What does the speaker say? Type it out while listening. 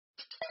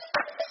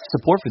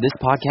Support for this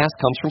podcast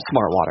comes from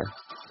Smartwater.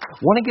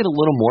 Want to get a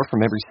little more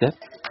from every sip?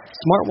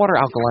 Smartwater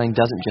Alkaline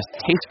doesn't just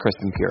taste crisp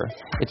and pure.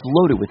 It's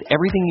loaded with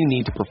everything you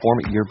need to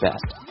perform at your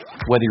best,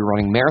 whether you're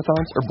running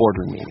marathons or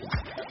boardroom meetings.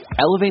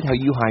 Elevate how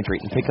you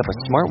hydrate and pick up a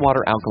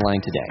Smartwater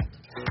Alkaline today.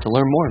 To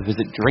learn more,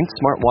 visit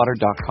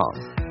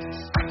drinksmartwater.com.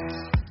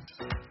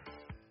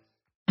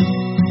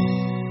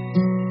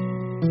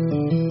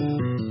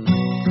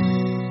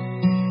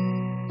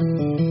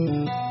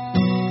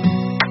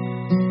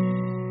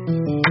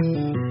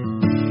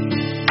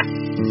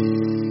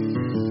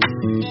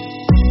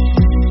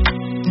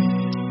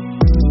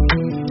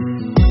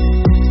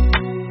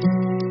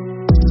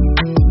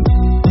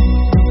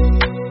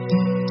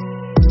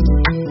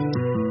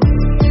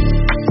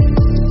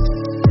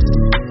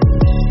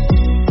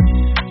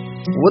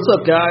 What's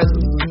up, guys?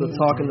 This is the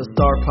Talkin The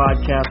Star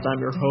podcast. I'm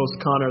your host,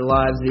 Connor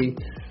Livesay,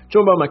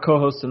 joined by my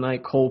co-host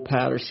tonight, Cole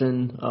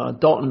Patterson.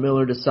 Dalton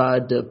Miller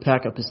decided to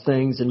pack up his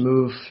things and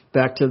move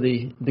back to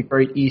the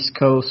great East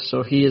Coast,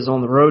 so he is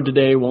on the road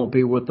today, won't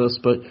be with us,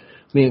 but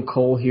me and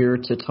Cole here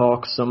to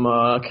talk some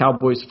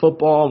Cowboys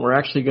football, and we're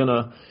actually going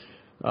to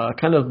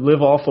kind of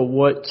live off of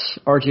what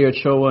RJ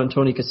Ochoa and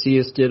Tony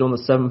Casillas did on the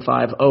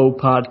 750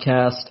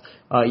 podcast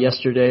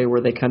yesterday, where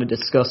they kind of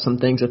discussed some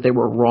things that they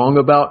were wrong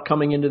about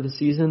coming into the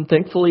season.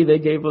 Thankfully, they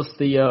gave us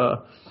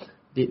the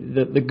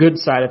good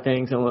side of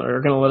things, and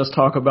are going to let us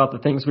talk about the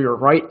things we were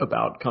right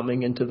about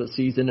coming into the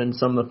season and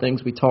some of the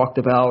things we talked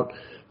about,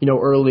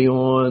 early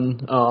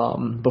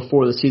on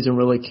before the season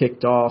really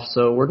kicked off.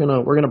 So we're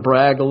gonna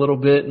brag a little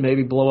bit and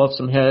maybe blow up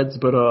some heads,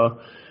 but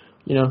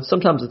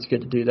sometimes it's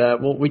good to do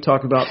that. Well, we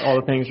talk about all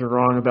the things we're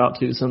wrong about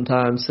too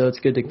sometimes, so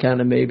it's good to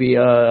kind of maybe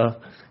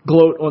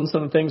gloat on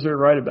some of the things we're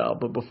right about.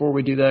 But before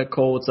we do that,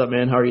 Cole, what's up,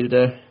 man? How are you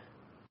today?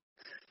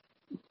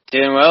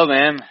 Doing well,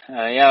 man.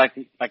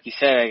 Like you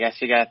said, I guess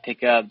we got to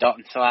pick up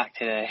Dalton slack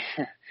today.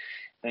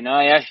 But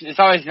no, yeah, it's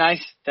always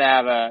nice to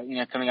have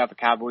coming up a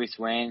Cowboys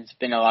win. It's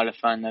been a lot of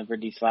fun over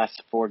these last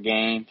 4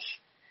 games.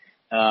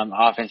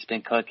 Offense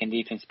been clicking,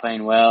 defense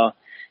playing well.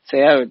 So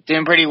yeah,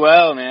 doing pretty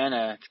well, man.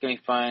 It's gonna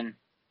be fun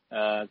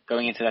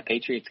going into that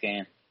Patriots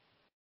game.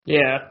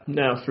 Yeah,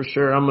 no, for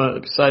sure. I'm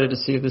excited to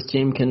see if this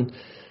team can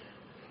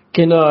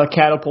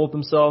catapult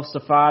themselves to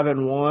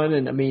 5-1.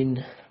 And I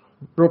mean,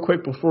 real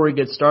quick before we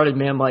get started,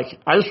 man,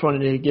 I just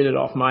wanted to get it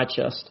off my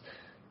chest.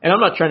 And I'm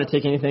not trying to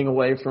take anything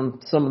away from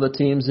some of the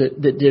teams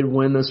that did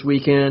win this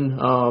weekend.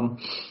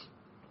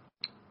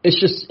 It's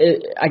just,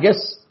 I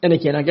guess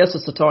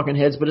it's the talking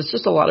heads, but it's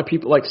just a lot of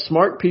people,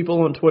 smart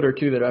people on Twitter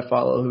too that I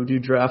follow who do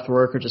draft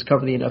work or just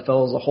cover the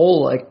NFL as a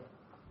whole.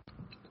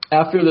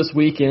 After this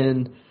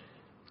weekend,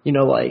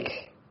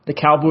 the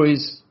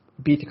Cowboys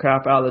beat the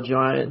crap out of the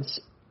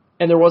Giants.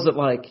 And there wasn't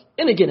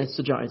and again, it's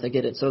the Giants, I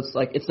get it. So it's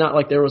it's not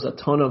like there was a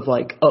ton of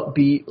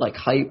upbeat,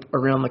 hype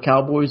around the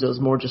Cowboys. It was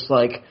more just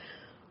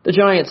the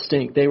Giants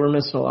stink. They were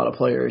missing a lot of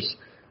players.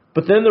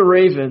 But then the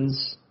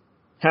Ravens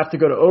have to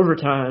go to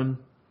overtime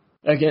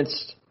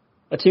against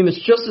a team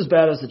that's just as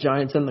bad as the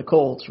Giants and the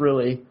Colts,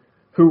 really,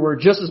 who were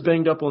just as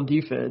banged up on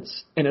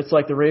defense. And it's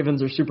the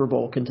Ravens are Super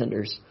Bowl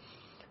contenders.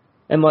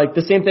 And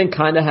the same thing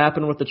kind of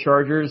happened with the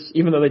Chargers,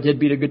 even though they did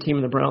beat a good team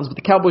in the Browns. But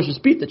the Cowboys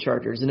just beat the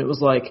Chargers. And it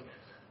was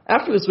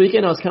after this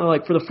weekend, I was kind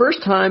of for the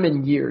first time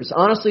in years,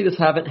 honestly, this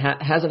hasn't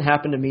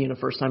happened to me in the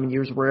first time in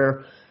years,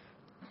 where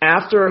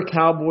after a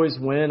Cowboys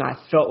win, I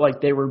felt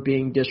like they were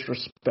being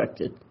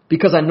disrespected.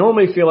 Because I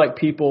normally feel like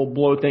people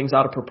blow things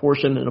out of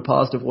proportion in a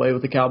positive way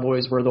with the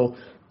Cowboys, where they'll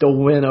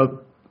win a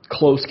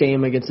close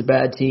game against a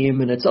bad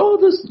team, and it's,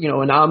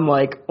 and I'm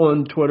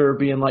on Twitter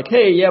being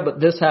hey, yeah, but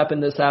this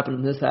happened,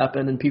 and this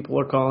happened, and people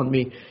are calling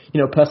me,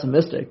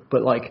 pessimistic.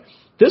 But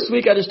this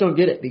week, I just don't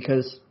get it,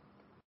 because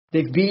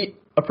they've beat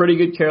a pretty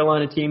good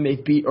Carolina team.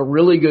 They've beat a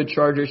really good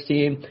Chargers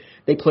team.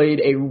 They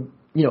played a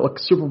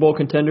Super Bowl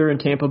contender in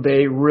Tampa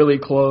Bay really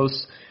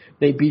close.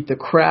 They beat the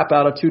crap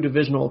out of 2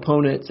 divisional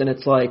opponents, and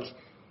it's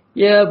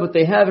yeah, but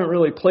they haven't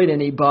really played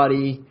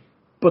anybody.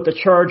 But the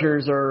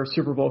Chargers are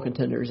Super Bowl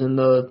contenders, and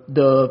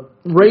the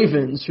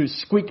Ravens, who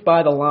squeaked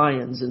by the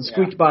Lions and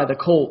squeaked by the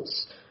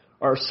Colts,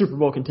 are Super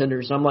Bowl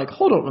contenders. And I'm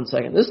hold on one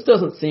second. This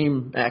doesn't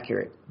seem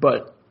accurate.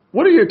 But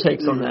what are your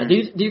takes on that?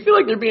 Do you feel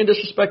like they're being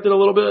disrespected a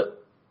little bit?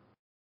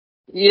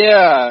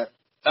 Yeah,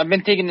 I've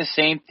been thinking the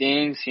same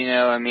things, being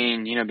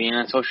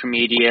on social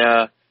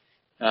media,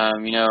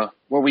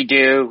 what we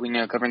do,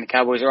 covering the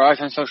Cowboys. We're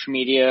always on social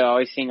media,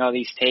 always seeing all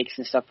these takes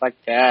and stuff like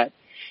that.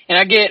 And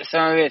I get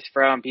some of it's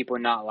from people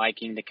not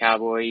liking the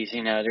Cowboys.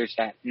 There's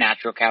that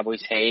natural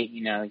Cowboys hate.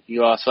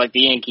 You also like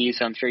the Yankees,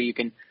 so I'm sure you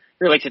can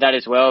relate to that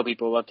as well.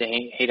 People love to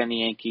hate on the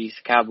Yankees,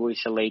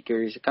 Cowboys, the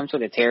Lakers. It comes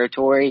with the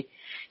territory.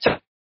 So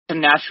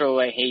some natural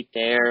hate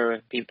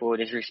there, people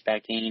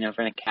disrespecting,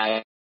 from the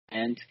Cowboys.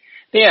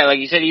 But yeah, like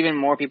you said, even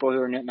more people who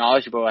are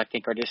knowledgeable, I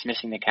think, are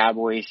dismissing the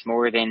Cowboys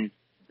more than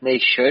they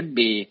should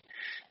be.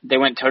 They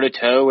went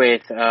toe-to-toe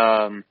with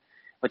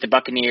the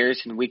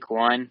Buccaneers in Week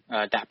 1.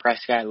 Dak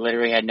Prescott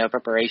literally had no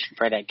preparation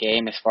for that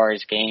game as far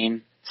as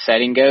game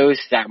setting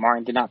goes. Zach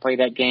Martin did not play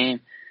that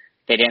game.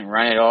 they didn't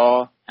run at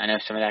all. I know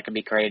some of that could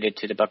be credited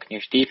to the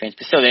Buccaneers defense,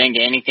 but still they didn't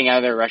get anything out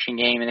of their rushing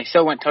game, and they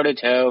still went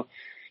toe-to-toe.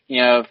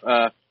 You know,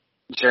 if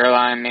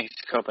Jerline makes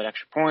a couple of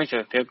extra points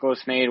or a field goal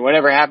is made,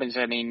 whatever happens,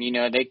 I mean, you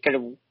know, they could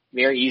have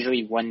very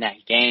easily won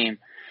that game.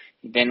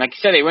 Then, like you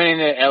said, they went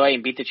into L.A.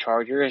 and beat the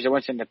Chargers. It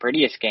wasn't the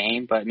prettiest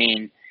game, but, I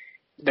mean,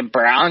 the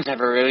Browns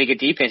have a really good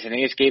defense, and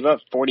they just gave up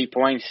 40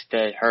 points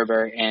to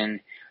Herbert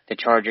and the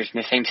Chargers in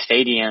the same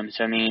stadium.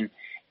 So, I mean,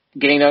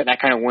 getting that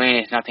kind of win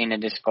is nothing to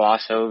just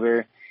gloss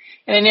over.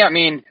 And then, yeah, I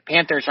mean,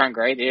 Panthers aren't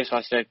great. They just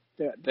lost to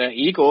the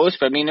Eagles,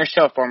 but, I mean, they're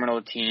still a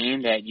formidable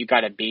team that you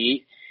got to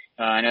beat.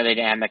 I know they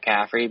didn't have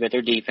McCaffrey, but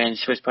their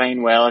defense was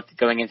playing well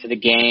going into the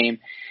game.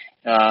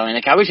 And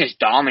the Cowboys just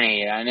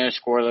dominated. I know the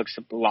score looks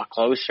a lot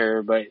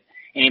closer, but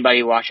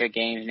anybody who watched that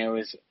game knew it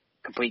was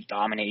complete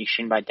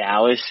domination by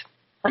Dallas.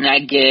 And I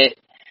get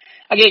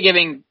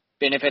giving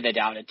benefit of the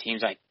doubt to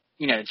teams like,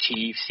 you know, the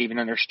Chiefs, even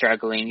though they're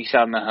struggling. You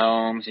saw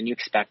Mahomes, and you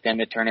expect them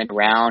to turn it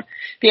around.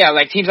 But yeah,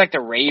 like teams like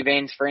the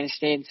Ravens, for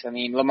instance. I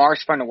mean,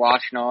 Lamar's fun to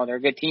watch and all. They're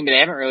a good team, but they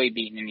haven't really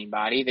beaten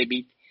anybody. They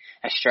beat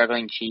a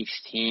struggling Chiefs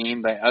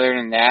team, but other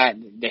than that,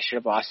 they should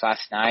have lost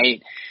last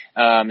night.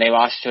 They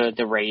lost to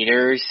the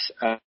Raiders.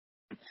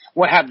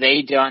 What have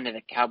they done that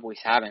the Cowboys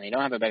haven't? They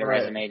don't have a better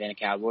resume than the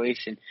Cowboys,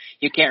 and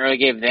you can't really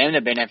give them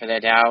the benefit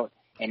of the doubt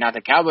and not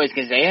the Cowboys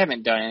because they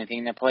haven't done anything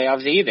in the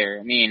playoffs either.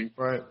 I mean,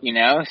 you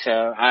know, so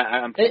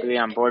I'm completely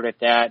on board with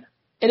that.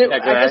 And I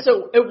guess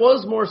it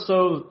was more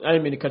so, I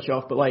didn't mean to cut you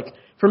off, but like,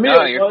 for me,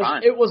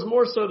 it was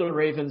more so the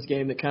Ravens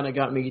game that kind of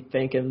got me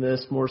thinking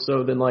this more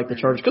so than like the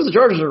Chargers, because the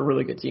Chargers are a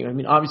really good team. I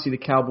mean, obviously the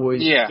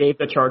Cowboys gave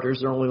the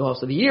Chargers their only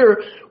loss of the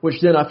year, which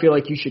then I feel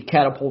like you should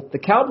catapult the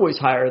Cowboys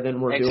higher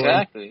than we're doing.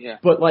 Exactly, yeah.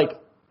 But like,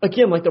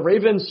 again, like the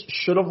Ravens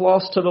should have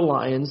lost to the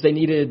Lions. They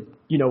needed,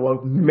 you know,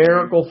 a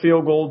miracle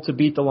field goal to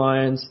beat the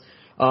Lions.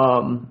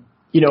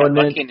 You know, and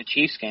then lucky in the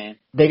Chiefs game.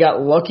 They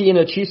got lucky in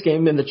a Chiefs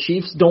game, and the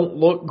Chiefs don't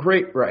look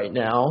great right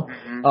now.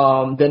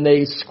 Then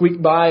they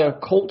squeaked by a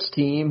Colts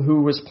team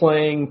who was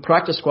playing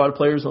practice squad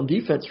players on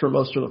defense for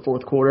most of the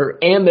fourth quarter,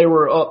 and they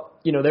were up.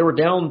 You know, they were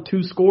down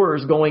 2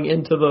 scores going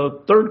into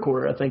the third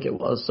quarter, I think it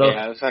was. So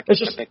yeah, it was like a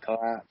big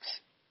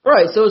collapse.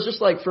 Right. So it's just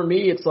like, for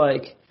me, it's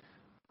like, I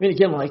mean,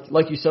 again,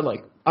 like you said,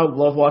 like I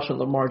love watching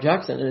Lamar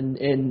Jackson,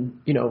 and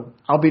you know,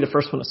 I'll be the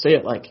first one to say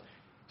it, like.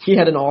 He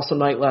had an awesome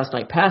night last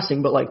night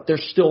passing, but, like,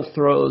 there's still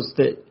throws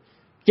that,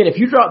 again, if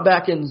you drop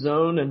back in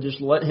zone and just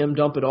let him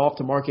dump it off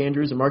to Mark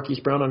Andrews and Marquise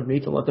Brown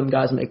underneath and let them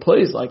guys make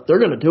plays, like, they're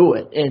going to do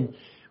it. And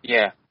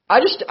yeah, I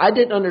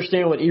didn't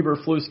understand what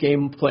Eberflus'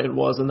 game plan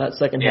was in that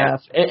second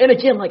half. And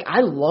again, like,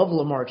 I love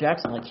Lamar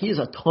Jackson. Like, he's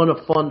a ton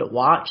of fun to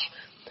watch.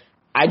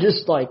 I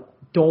just, like,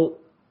 don't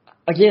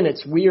 – again,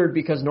 it's weird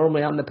because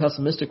normally I'm the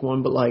pessimistic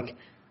one, but, like,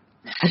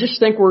 I just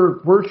think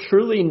we're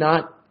truly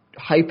not –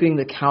 hyping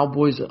the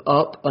Cowboys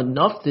up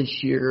enough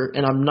this year,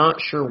 and I'm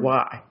not sure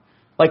why.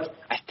 Like,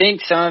 I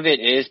think some of it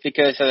is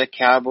because of the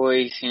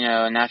Cowboys, you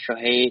know, natural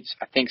hates.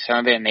 I think some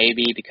of it may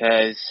be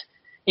because,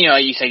 you know,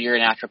 you said you're a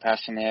natural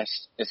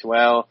pessimist as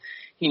well.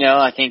 You know,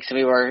 I think some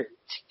people are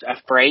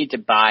afraid to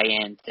buy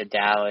into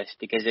Dallas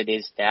because it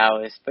is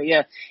Dallas. But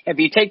yeah, if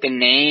you take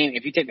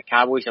the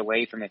Cowboys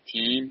away from the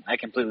team, I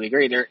completely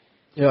agree.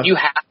 You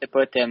have to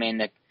put them in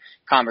the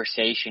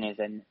conversation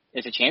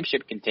as a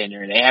championship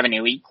contender. They have an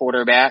elite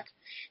quarterback.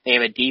 They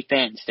have a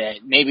defense that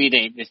maybe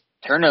the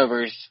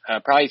turnovers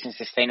probably isn't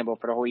sustainable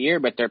for the whole year,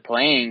 but they're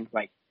playing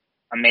like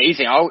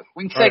amazing.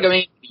 We can say going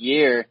into the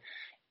year,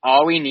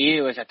 all we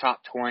needed was a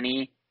top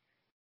 20,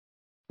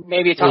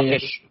 maybe a top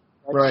 50.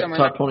 Right,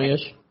 top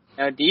 20-ish.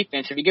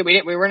 Defense.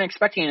 We weren't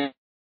expecting a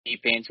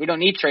defense. We don't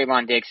need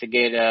Trayvon Diggs to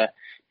get a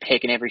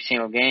pick in every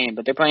single game,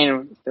 but they're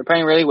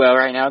playing really well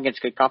right now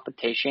against good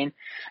competition.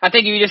 I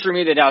think if you just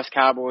remove the Dallas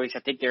Cowboys,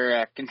 I think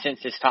they're a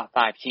consensus top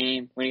 5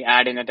 team. When you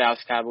add in the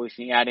Dallas Cowboys,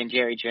 when you add in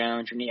Jerry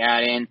Jones, when you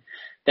add in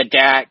the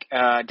Dak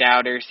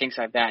doubters, things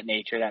like that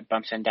nature, that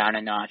bumps them down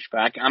a notch.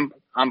 But I'm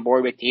on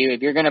board with you.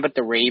 If you're going to put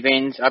the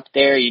Ravens up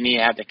there, you need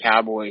to have the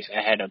Cowboys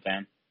ahead of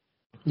them.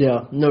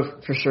 Yeah, no,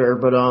 for sure.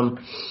 But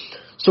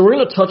so we're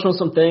going to touch on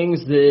some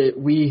things that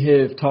we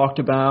have talked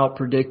about,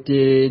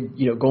 predicted,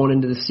 you know, going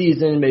into the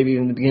season, maybe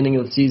in the beginning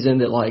of the season,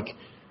 that like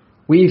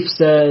we've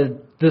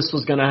said this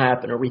was going to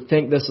happen, or we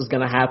think this is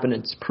going to happen.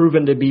 It's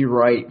proven to be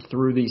right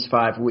through these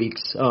 5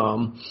 weeks.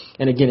 And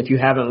again, if you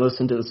haven't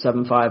listened to the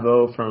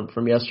 750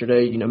 from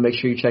yesterday, you know, make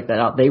sure you check that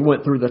out. They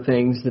went through the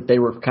things that they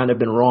were kind of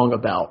been wrong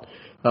about.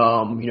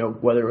 You know,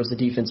 whether it was the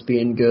defense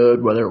being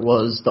good, whether it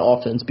was the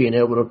offense being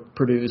able to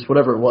produce,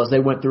 whatever it was, they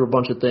went through a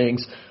bunch of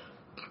things.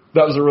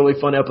 That was a really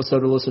fun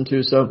episode to listen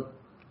to. So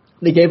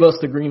they gave us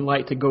the green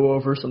light to go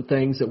over some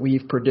things that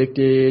we've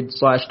predicted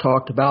 /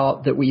 talked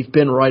about that we've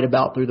been right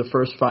about through the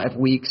first 5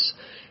 weeks.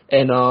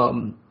 And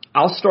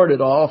I'll start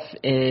it off.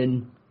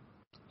 And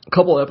a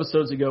couple of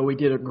episodes ago, we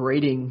did a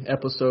grading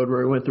episode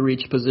where we went through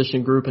each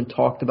position group and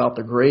talked about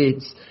the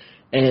grades.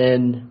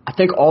 And I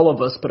think all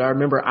of us, but I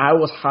remember I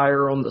was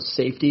higher on the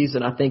safeties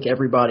than I think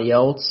everybody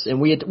else. And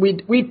we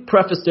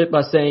prefaced it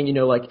by saying, you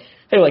know, like,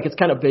 hey, like it's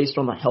kind of based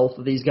on the health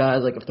of these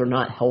guys. Like if they're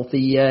not healthy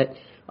yet,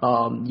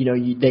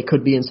 they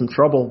could be in some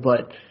trouble.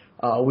 But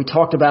we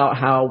talked about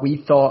how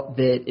we thought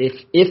that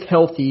if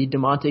healthy,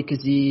 DeMonte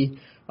Kazee,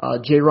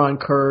 Jaron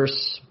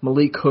Kearse,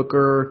 Malik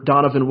Hooker,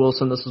 Donovan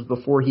Wilson, this was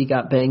before he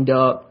got banged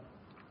up,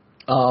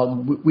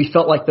 we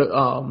felt like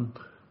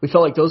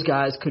those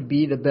guys could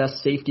be the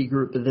best safety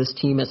group that this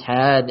team has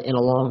had in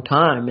a long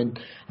time. And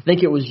I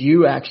think it was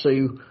you,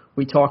 actually,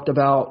 we talked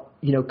about,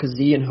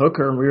 Kazee and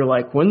Hooker, and we were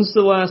like, when's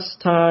the last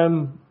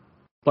time,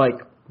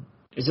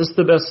 is this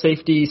the best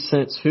safety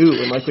since who?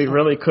 And, we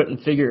really couldn't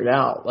figure it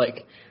out.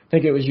 I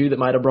think it was you that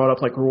might have brought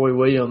up, Roy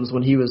Williams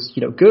when he was,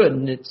 good.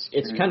 And it's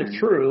kind of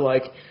true.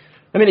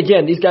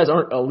 Again, these guys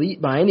aren't elite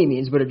by any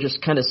means, but it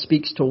just kind of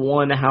speaks to,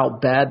 one, how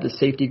bad the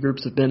safety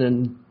groups have been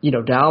in,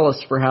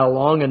 Dallas for how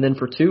long, and then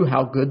for two,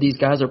 how good these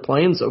guys are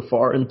playing so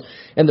far. And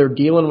they're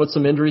dealing with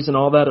some injuries and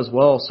all that as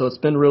well. So it's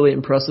been really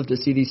impressive to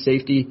see these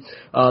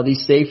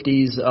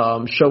safeties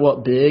show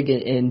up big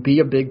and be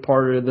a big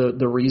part of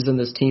the reason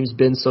this team's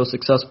been so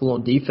successful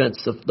on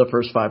defense the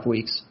first 5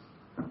 weeks.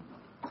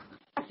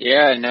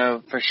 Yeah,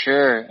 no, for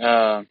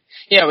sure.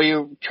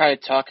 We try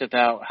to talk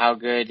about how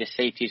good the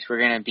safeties were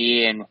going to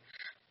be, and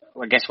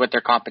I guess what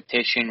their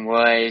competition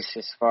was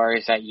as far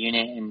as that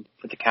unit and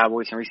with the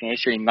Cowboys in recent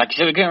history. And like you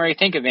said, we couldn't really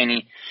think of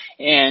any.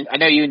 And I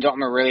know you and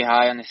Dalton were really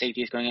high on the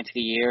safeties going into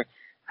the year.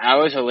 I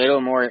was a little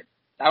more,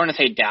 I want to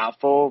say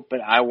doubtful,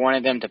 but I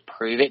wanted them to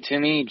prove it to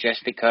me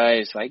just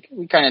because,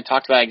 we kind of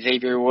talked about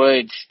Xavier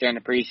Woods during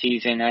the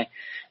preseason.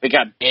 We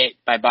got bit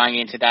by buying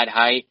into that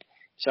hype.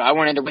 So I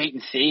wanted to wait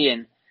and see.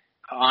 And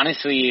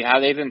honestly, how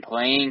they've been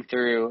playing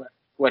through,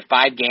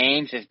 5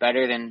 games is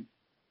better than,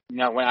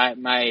 what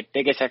my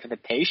biggest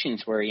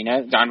expectations were.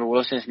 Donovan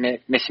Wilson's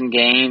missing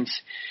games.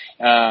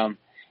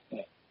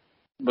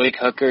 Malik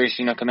Hooker's,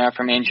 coming out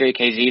from injury.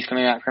 KZ's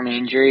coming out from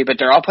injury. But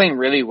they're all playing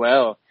really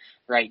well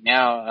right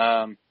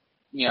now.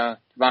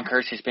 Von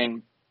Kearse has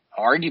been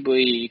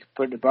arguably, you could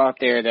put it up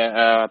there,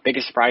 the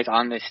biggest surprise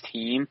on this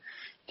team,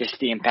 just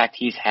the impact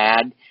he's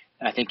had.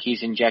 I think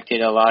he's injected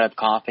a lot of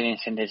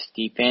confidence in this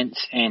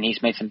defense, and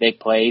he's made some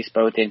big plays,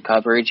 both in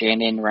coverage and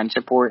in run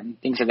support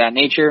and things of that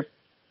nature.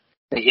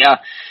 But, yeah,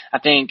 I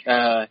think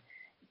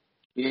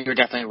you're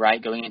definitely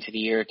right going into the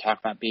year, talking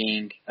about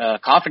being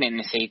confident in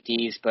the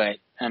safeties. But,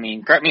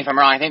 correct me if I'm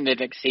wrong, I think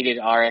they've exceeded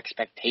our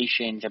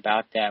expectations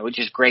about that, which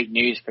is great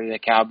news for the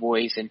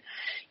Cowboys. And,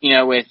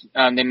 with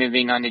them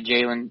moving on to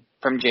Jalen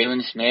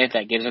Smith,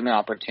 that gives them an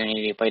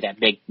opportunity to play that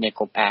big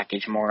nickel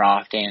package more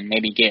often and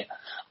maybe get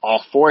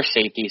all 4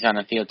 safeties on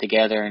the field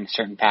together in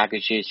certain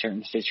packages,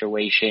 certain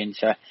situations.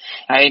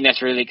 I think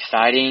that's really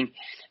exciting.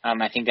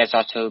 I think that's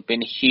also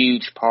been a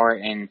huge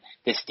part in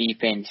this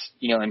defense,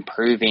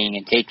 improving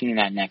and taking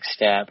that next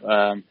step.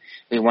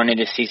 We wanted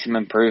to see some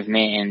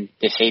improvement, and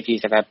the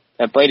safeties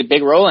have played a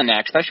big role in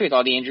that, especially with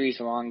all the injuries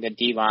along the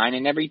D-line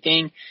and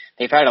everything.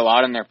 They've had a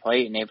lot on their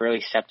plate, and they've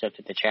really stepped up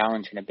to the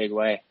challenge in a big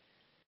way.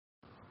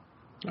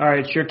 All right,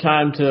 it's your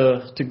time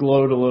to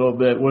gloat a little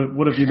bit.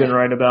 What have you been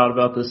right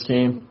about this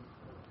team?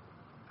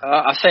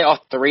 I'll say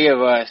all 3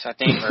 of us, I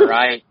think, are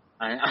right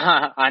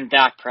on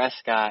Dak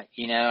Prescott.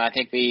 I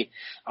think we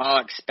all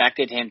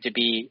expected him to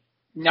be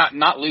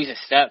not lose a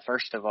step,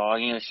 first of all.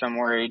 Some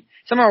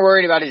are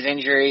worried about his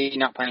injury,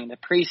 not playing the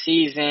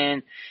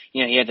preseason.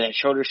 He had that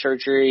shoulder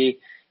surgery.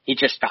 He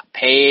just got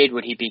paid.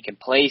 Would he be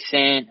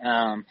complacent?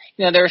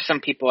 There were some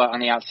people on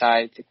the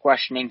outside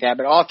questioning that,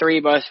 but all 3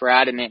 of us were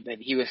adamant that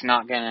he was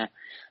not going to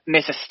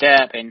miss a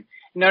step. And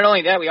not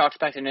only that, we all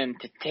expected him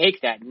to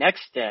take that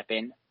next step.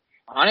 And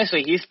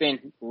honestly, he's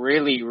been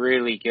really,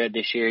 really good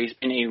this year. He's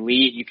been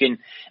elite. You can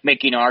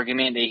make an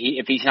argument that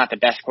if he's not the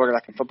best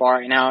quarterback in football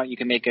right now, you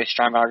can make a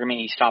strong argument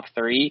he's top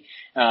 3.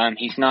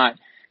 He's not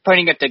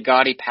putting up the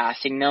gaudy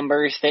passing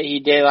numbers that he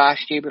did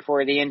last year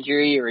before the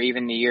injury or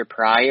even the year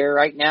prior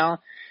right now.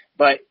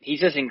 But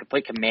he's just in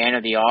complete command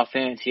of the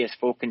offense. He has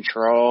full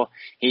control.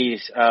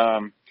 He's,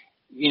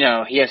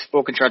 he has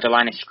full control of the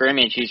line of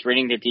scrimmage. He's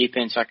reading the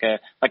defense like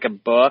a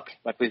book,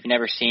 like we've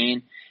never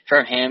seen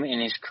from him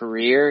in his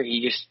career.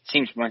 He just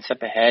seems one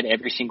step ahead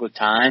every single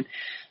time.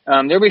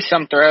 There'll be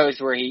some throws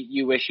where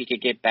you wish he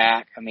could get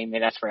back.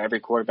 That's for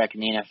every quarterback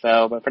in the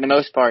NFL. But for the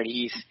most part,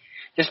 he's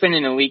just been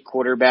an elite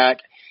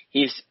quarterback.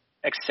 He's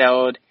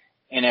excelled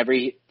in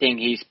everything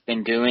he's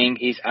been doing.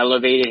 He's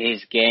elevated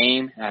his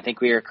game, and I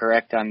think we are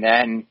correct on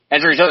that. And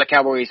as a result, the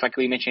Cowboys, like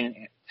we mentioned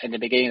at the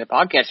beginning of the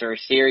podcast, are a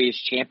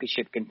serious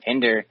championship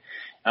contender.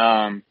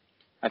 Like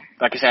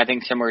I said, I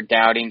think some were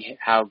doubting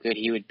how good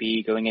he would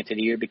be going into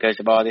the year because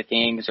of all the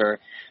things, or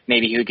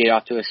maybe he would get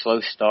off to a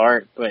slow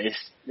start. But it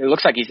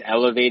looks like he's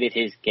elevated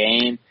his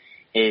game.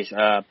 His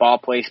ball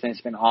placement's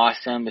been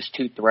awesome. His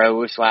 2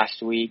 throws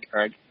last week,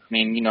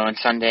 on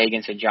Sunday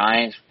against the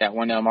Giants, that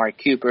one to Amari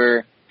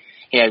Cooper.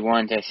 He had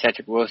one to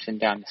Cedric Wilson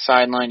down the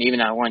sideline, even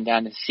that one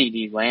down to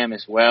CeeDee Lamb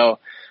as well.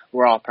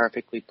 Were all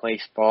perfectly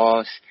placed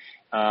balls.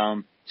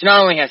 So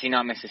not only has he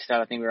not missed a step,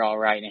 I think we're all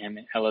right in him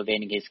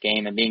elevating his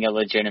game and being a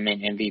legitimate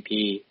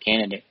MVP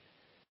candidate.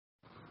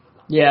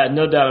 Yeah,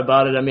 no doubt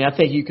about it. I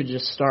think you could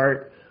just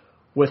start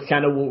with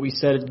kind of what we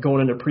said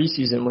going into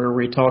preseason, where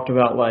we talked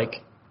about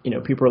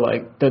people are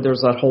like, that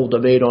there's that whole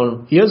debate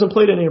on, he hasn't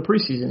played any in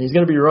preseason, he's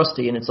going to be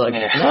rusty. And it's like,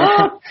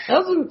 nah,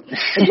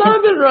 it's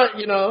not been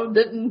rusty,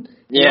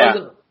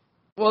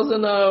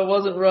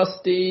 wasn't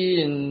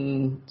rusty.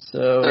 And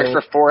so.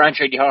 For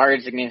 400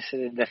 yards against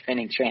the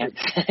defending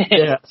champs.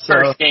 Yeah. So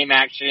first game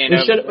action.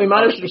 We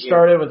might have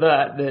started with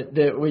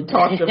that we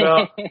talked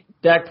about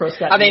Dak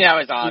Prescott. I think that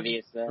was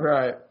obvious, though.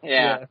 Right.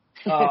 Yeah.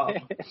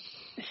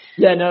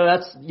 Yeah, no,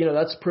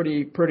 that's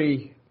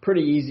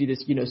pretty easy to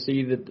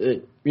see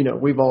that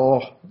we've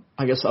all,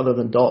 I guess other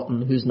than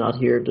Dalton, who's not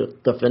here to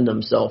defend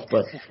himself,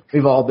 but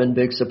we've all been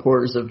big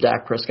supporters of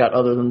Dak Prescott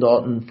other than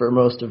Dalton for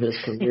most of his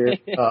career.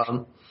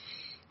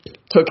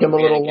 Took him a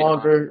little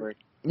longer.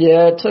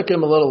 Yeah, it took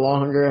him a little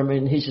longer. I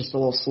mean, he's just a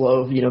little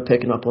slow,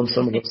 picking up on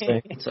some of those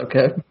things. It's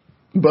okay.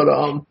 But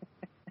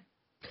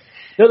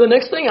the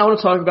next thing I want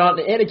to talk about,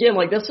 and again,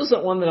 this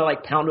isn't one that I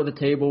pounded the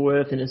table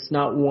with, and it's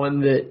not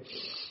one that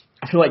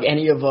I feel like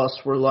any of us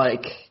were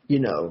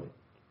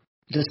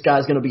this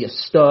guy's going to be a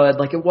stud.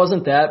 It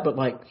wasn't that, but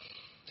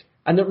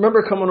I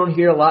remember coming on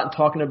here a lot and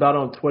talking about it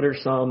on Twitter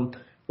some.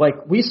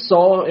 We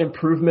saw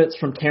improvements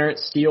from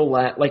Terrence Steele.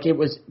 It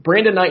was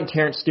Brandon Knight and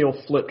Terrence Steele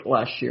flipped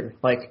last year.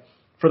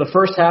 For the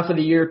first half of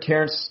the year,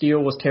 Terrence Steele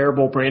was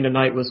terrible, Brandon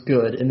Knight was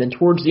good. And then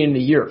towards the end of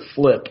the year, it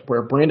flipped,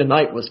 where Brandon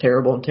Knight was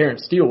terrible and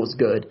Terrence Steele was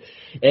good.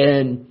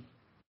 And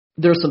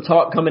there's some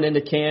talk coming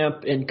into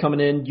camp and coming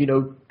in,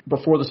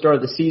 before the start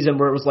of the season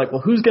where it was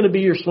who's going to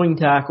be your swing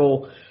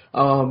tackle?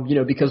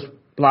 Because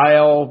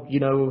Lyle,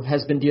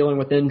 has been dealing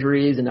with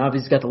injuries, and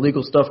obviously got the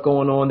legal stuff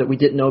going on that we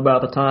didn't know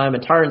about at the time.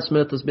 And Tyron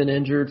Smith has been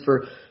injured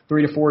for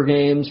 3 to 4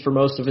 games for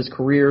most of his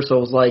career. So it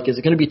was is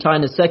it going to be Ty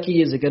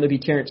Nsekhe? Is it going to be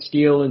Terrence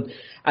Steele? And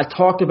I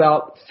talked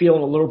about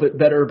feeling a little bit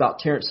better about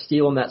Terrence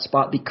Steele in that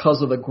spot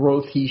because of the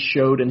growth he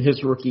showed in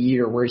his rookie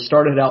year, where he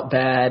started out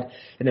bad,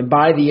 and then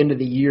by the end of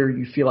the year,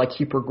 you feel like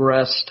he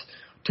progressed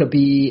to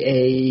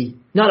be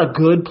not a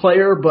good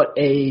player, but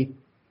a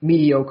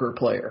mediocre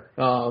player.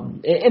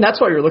 And that's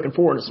why you're looking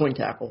for in a swing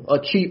tackle, a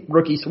cheap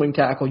rookie swing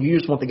tackle. You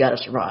just want the guy to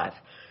survive.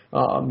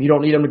 You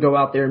don't need him to go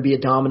out there and be a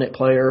dominant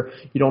player.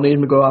 You don't need him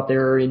to go out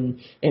there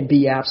and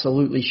be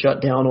absolutely shut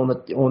down on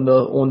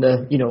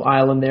the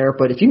island there.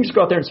 But if you can just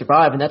go out there and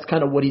survive, and that's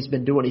kind of what he's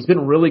been doing. He's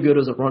been really good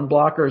as a run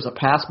blocker, as a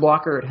pass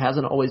blocker. It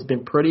hasn't always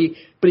been pretty,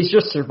 but he's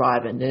just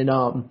surviving. And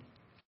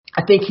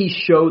I think he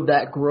showed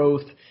that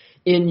growth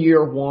in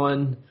year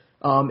one.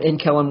 In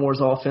Kellen Moore's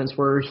offense,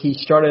 where he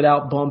started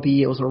out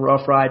bumpy. It was a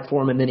rough ride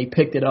for him, and then he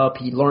picked it up.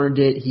 He learned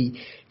it. He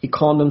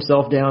calmed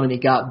himself down, and he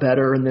got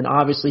better. And then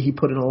obviously he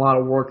put in a lot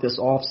of work this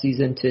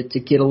offseason to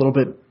get a little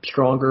bit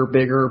stronger,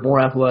 bigger, more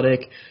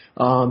athletic.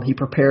 He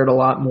prepared a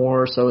lot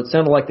more. So it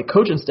sounded like the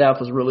coaching staff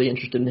was really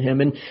interested in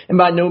him. And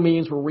by no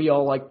means were we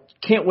all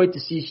can't wait to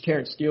see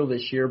Terrence Steele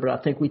this year, but I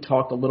think we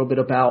talked a little bit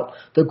about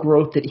the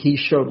growth that he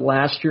showed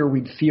last year.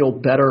 We'd feel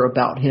better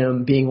about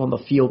him being on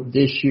the field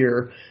this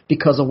year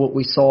because of what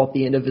we saw at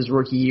the end of his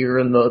rookie year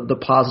and the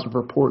positive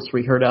reports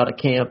we heard out of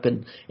camp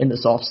and in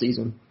this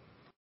offseason.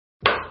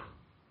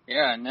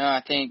 Yeah, no,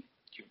 I think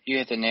you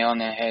hit the nail on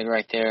the head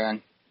right there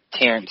on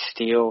Terrence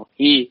Steele.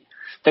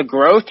 The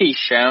growth he's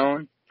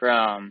shown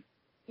from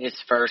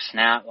his first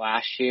snap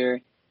last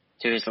year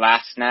to his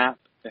last snap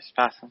this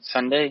past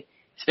Sunday,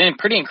 it's been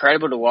pretty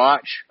incredible to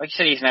watch. Like you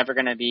said, he's never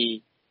going to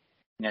be,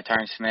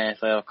 Tyron Smith,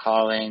 Leo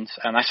Collins.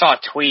 I saw a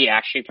tweet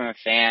actually from a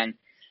fan.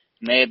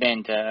 It may have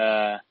been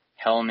to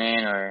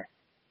Hellman or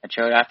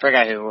I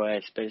forgot who it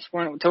was, but it's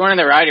to one of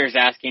the writers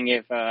asking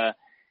if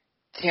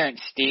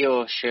Terrence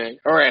Steele should,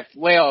 or if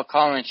Leo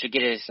Collins should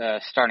get his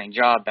starting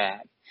job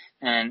back.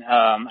 And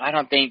I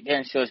don't think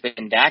Terrence Steele has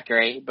been that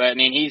great, but I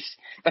mean,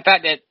 the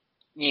fact that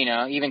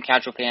even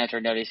casual fans are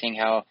noticing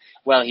how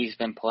well he's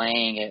been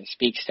playing. It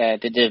speaks to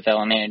the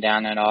development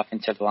down that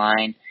offensive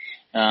line.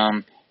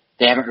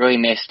 They haven't really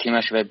missed too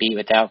much of a beat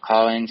without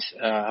Collins.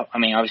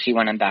 Obviously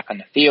when I'm back on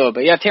the field.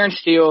 But, yeah, Terrence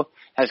Steele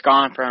has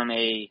gone from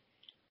a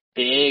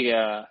big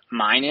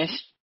minus,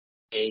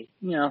 a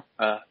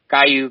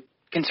guy you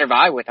can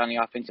survive with on the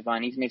offensive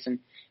line. He's made some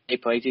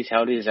big plays. He's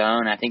held his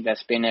own. I think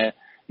that's been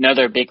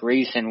another big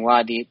reason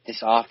why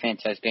this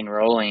offense has been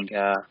rolling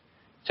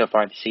so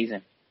far this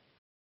season.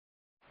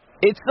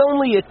 It's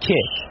only a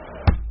kick,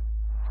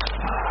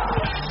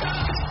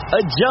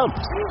 a jump,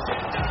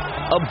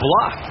 a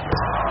block.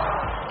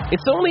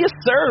 It's only a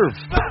serve.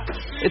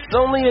 It's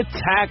only a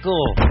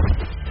tackle,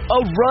 a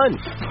run.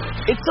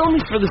 It's only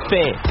for the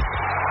fans.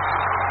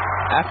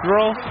 After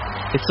all,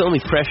 it's only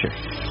pressure.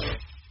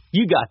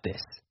 You got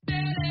this.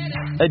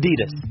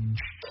 Adidas.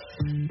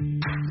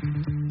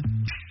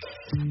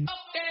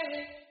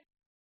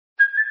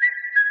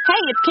 Hey,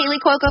 it's Kaylee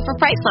Cuoco for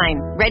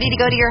Priceline. Ready to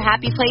go to your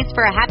happy place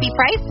for a happy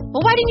price?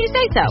 Well, why didn't you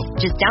say so?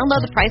 Just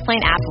download the Priceline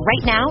app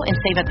right now and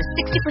save up to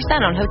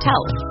 60% on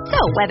hotels. So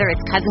whether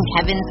it's Cousin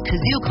Kevin's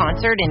Kazoo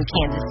Concert in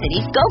Kansas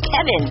City, go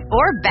Kevin,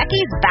 or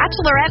Becky's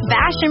Bachelorette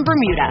Bash in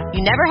Bermuda,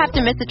 you never have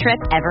to miss a trip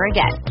ever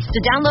again. So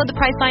download the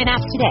Priceline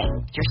app today.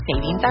 Your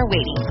savings are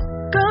waiting.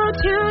 Go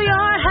to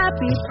your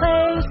happy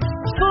place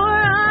for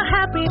a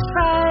happy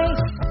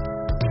price.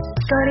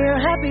 Go to your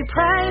happy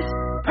price,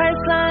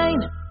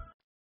 Priceline.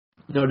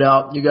 No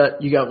doubt. You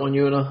got one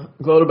you want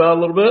to gloat about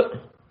a little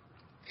bit?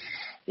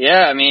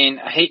 Yeah, I mean,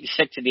 I hate to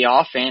stick to the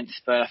offense,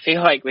 but I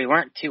feel like we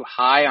weren't too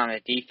high on the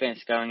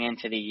defense going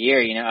into the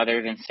year,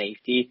 other than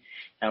safety.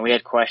 We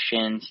had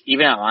questions.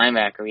 Even at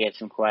linebacker, we had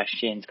some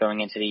questions going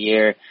into the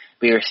year.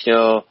 We were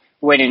still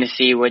waiting to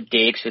see what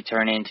Diggs would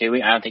turn into.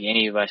 I don't think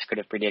any of us could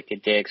have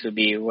predicted Diggs would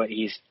be what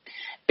he's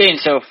been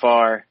so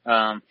far. So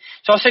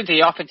I'll stick to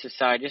the offensive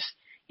side. Just,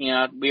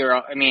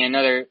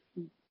 another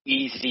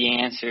easy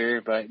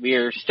answer, but we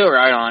are still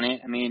right on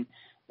it. I mean,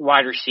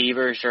 wide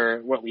receivers are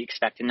what we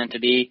expected them to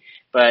be.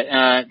 But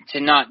to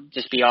not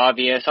just be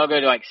obvious, I'll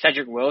go to like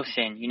Cedric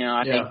Wilson.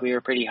 I think we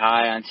were pretty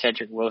high on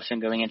Cedric Wilson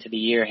going into the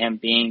year, him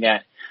being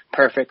that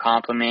perfect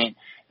complement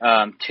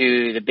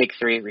to the big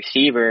three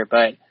receiver.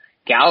 But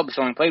Gallup's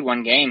only played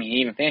one game.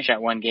 He even finished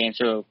that one game.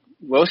 So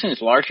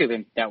Wilson's largely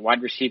been that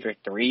wide receiver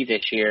 3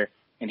 this year,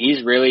 and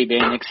he's really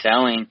been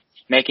excelling,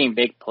 making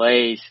big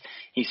plays.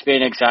 He's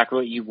been exactly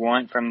what you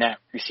want from that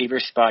receiver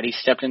spot. He's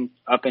stepped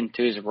up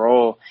into his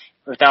role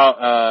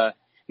without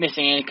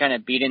missing any kind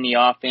of beat in the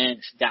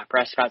offense. Dak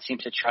Prescott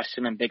seems to trust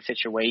him in big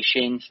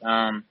situations.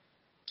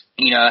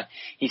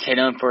 He's hit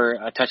him for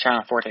a touchdown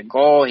on 4th and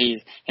goal.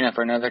 He's hit him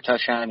for another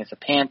touchdown against the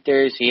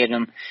Panthers. He hit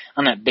him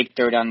on that big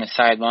throw down the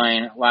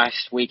sideline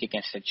last week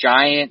against the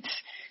Giants.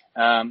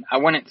 I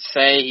wouldn't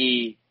say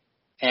he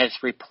has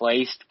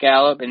replaced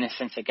Gallup in the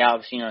sense that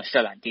Gallup's,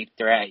 still that deep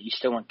threat. You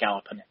still want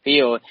Gallup on the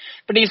field.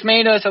 But he's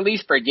made us at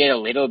least forget a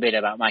little bit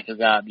about Michael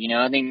Gallup.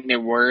 I think there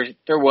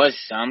was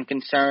some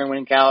concern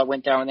when Gallup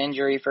went down with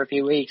injury for a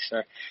few weeks,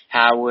 or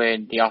how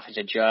would the offense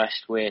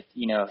adjust with,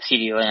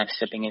 CeeDee Lamb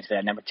stepping into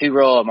that number 2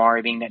 role,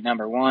 Amari being that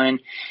number 1,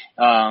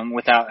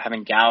 without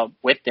having Gallup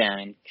with them.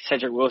 And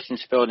Cedric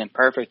Wilson's filled in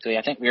perfectly.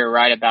 I think we were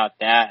right about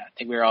that. I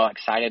think we were all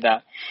excited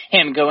about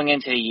him going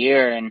into the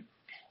year, and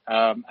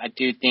I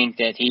do think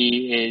that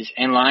he is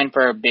in line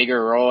for a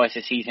bigger role as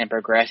the season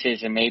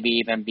progresses, and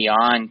maybe even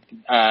beyond,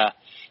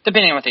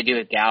 depending on what they do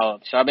with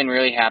Gallup. So I've been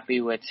really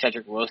happy with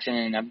Cedric Wilson,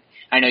 and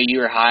I know you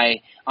were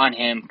high on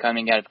him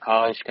coming out of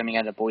college, coming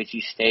out of Boise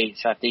State.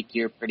 So I think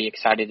you're pretty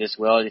excited as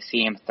well to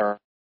see him thrive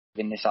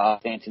in this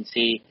offense and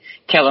see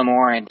Kellen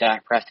Moore and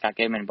Dak Prescott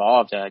get him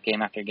involved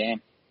game after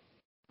game.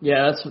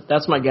 Yeah,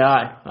 that's my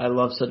guy. I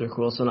love Cedric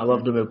Wilson. I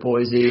loved him at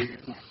Boise.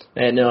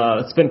 And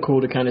it's been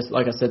cool to kind of,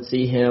 like I said,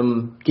 see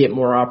him get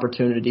more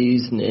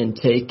opportunities and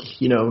take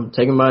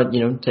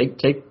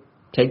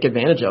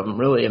advantage of them,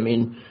 really. I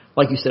mean,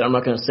 like you said, I'm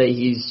not going to say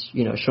he's,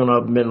 shown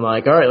up and been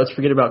like, all right, let's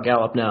forget about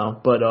Gallup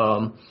now. But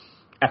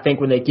I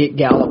think when they get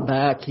Gallup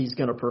back, he's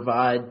going to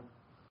provide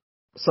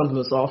something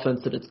to this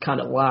offense that it's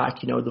kind of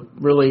lacked.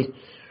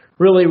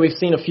 Really, we've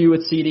seen a few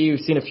with CD,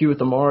 we've seen a few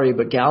with Amari,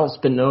 but Gallup's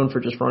been known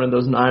for just running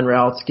those 9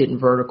 routes, getting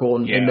vertical,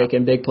 and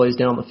making big plays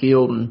down the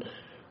field. And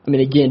I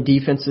mean, again,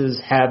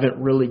 defenses haven't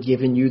really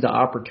given you the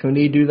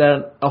opportunity to do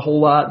that a whole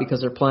lot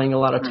because they're playing a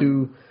lot of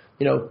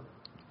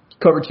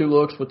cover 2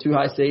 looks with 2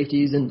 high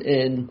safeties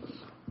and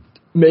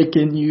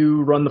making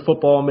you run the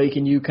football,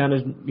 making you kind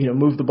of,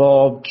 move the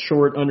ball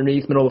short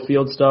underneath middle of the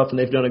field stuff, and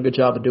they've done a good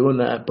job of doing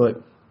that.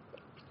 But,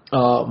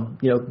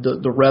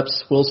 the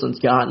reps Wilson's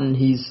gotten,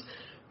 he's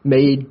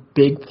made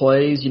big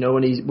plays,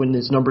 when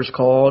his number's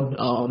called.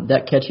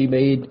 That catch he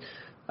made,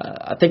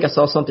 I think I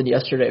saw something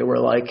yesterday where,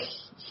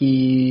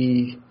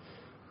 he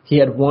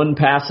had 1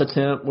 pass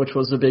attempt, which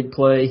was a big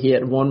play. He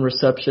had 1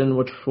 reception,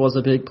 which was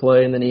a big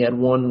play, and then he had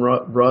 1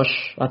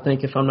 rush, I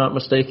think, if I'm not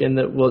mistaken,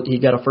 he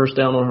got a first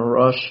down on a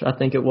rush, I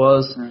think it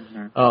was.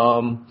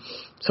 Mm-hmm.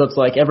 So it's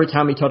like every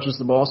time he touches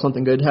the ball,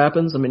 something good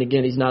happens. I mean,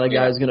 again, he's not a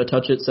guy who's going to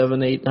touch it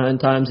 7, 8, 9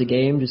 times a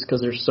game just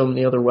because there's so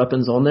many other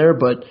weapons on there,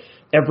 but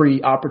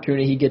every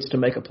opportunity he gets to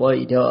make a play,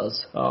 he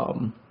does.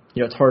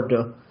 It's hard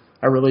to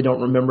 – I really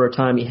don't remember a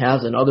time he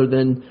hasn't other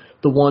than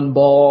the 1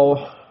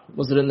 ball –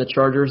 was it in the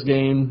Chargers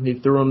game? He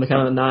threw him the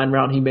kind of 9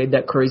 route. He made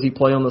that crazy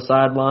play on the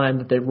sideline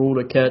that they ruled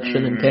a catch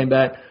and then came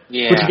back.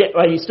 Yeah.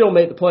 He still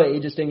made the play. He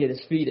just didn't get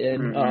his feet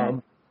in. Mm-hmm.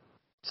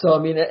 So, I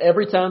mean,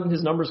 every time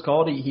his number's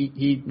called,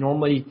 he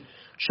normally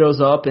shows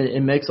up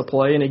and makes a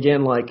play. And,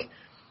 again,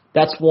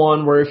 that's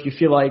one where if you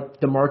feel like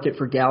the market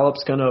for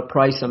Gallup's going to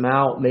price him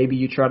out, maybe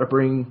you try to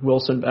bring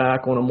Wilson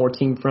back on a more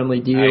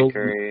team-friendly deal. I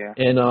agree, yeah.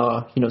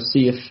 And,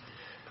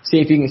 see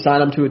if you can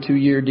sign him to a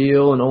 2-year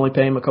deal and only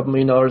pay him a couple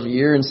 $1 million a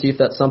year and see if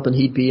that's something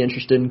he'd be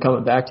interested in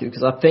coming back to.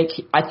 Because I think,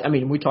 I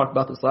mean, we talked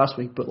about this last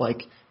week, but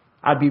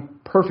I'd be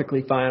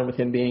perfectly fine with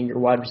him being your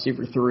wide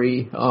receiver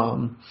 3.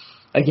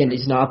 Again,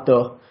 he's not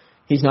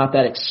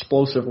that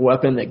explosive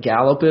weapon that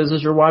Gallup is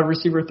as your wide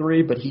receiver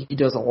 3, but he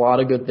does a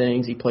lot of good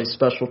things. He plays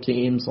special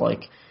teams.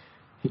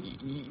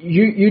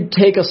 You'd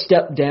take a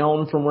step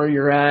down from where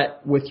you're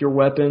at with your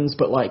weapons,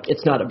 but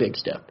it's not a big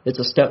step. It's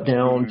a step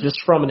down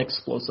just from an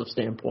explosive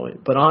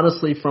standpoint. But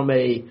honestly, from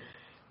a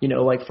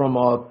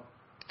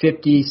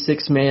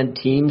 56-man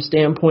team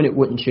standpoint, it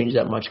wouldn't change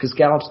that much because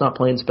Gallup's not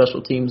playing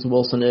special teams.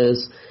 Wilson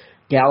is.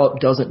 Gallup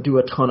doesn't do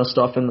a ton of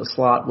stuff in the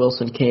slot.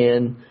 Wilson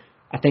can.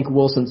 I think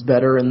Wilson's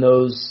better in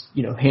those,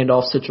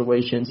 handoff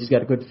situations. He's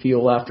got a good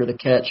feel after the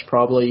catch,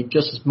 probably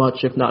just as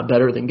much, if not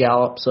better, than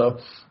Gallup. So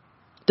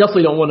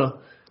definitely don't want to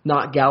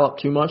not Gallup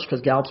too much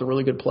because Gallup's a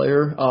really good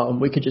player.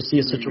 We could just see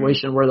a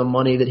situation where the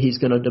money that he's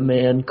going to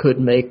demand could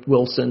make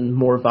Wilson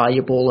more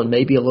valuable and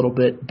maybe a little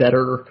bit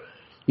better,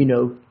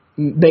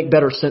 make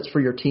better sense for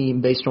your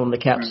team based on the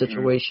cap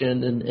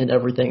situation and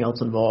everything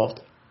else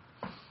involved.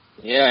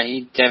 Yeah,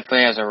 he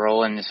definitely has a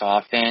role in this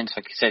offense.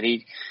 Like you said,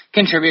 he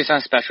contributes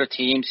on special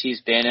teams. He's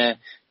been a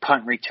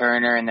punt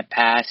returner in the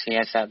past. He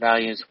has that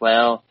value as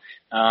well.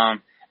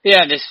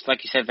 Yeah, just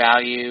like you said,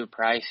 value,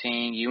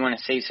 pricing. You want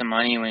to save some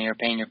money when you're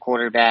paying your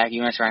quarterback.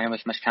 You want to surround him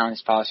with as much talent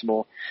as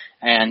possible.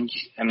 And,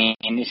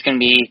 it's going to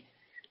be,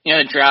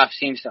 the draft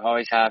seems to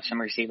always have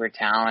some receiver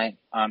talent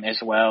as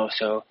well.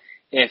 So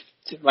if,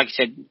 like you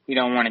said, we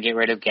don't want to get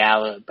rid of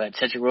Gallup, but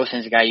Cedric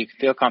Wilson's a guy you can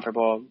feel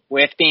comfortable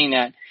with being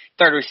that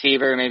third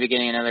receiver, maybe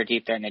getting another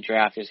deep threat in the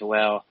draft as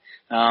well.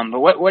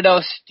 But what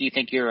else do you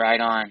think you're right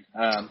on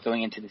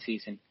going into the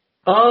season?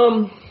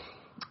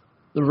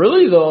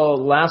 Really, the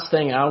last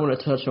thing I want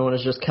to touch on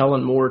is just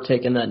Kellen Moore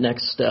taking that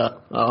next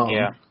step.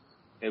 Yeah.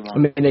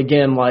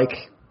 Again,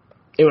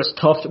 it was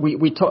tough.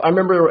 I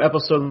remember an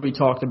episode we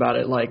talked about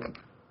it.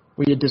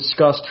 We had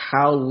discussed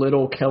how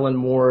little Kellen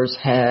Moore's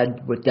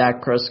had with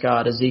Dak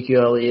Prescott,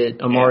 Ezekiel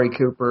Elliott, Amari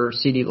Cooper,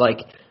 CD.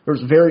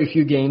 There's very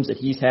few games that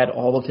he's had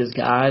all of his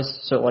guys.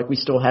 So, we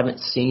still haven't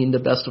seen the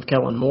best of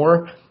Kellen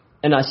Moore.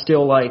 And I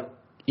still, I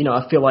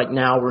feel like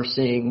now we're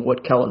seeing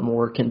what Kellen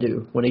Moore can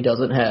do when he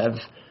doesn't have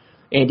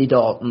Andy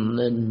Dalton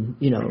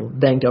and,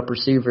 banged up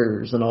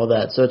receivers and all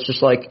that. So it's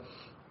just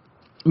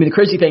the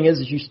crazy thing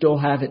is you still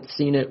haven't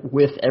seen it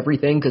with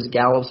everything because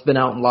Gallup's been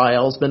out and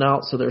Lyell's been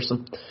out. So there's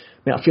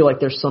I feel like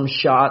there's some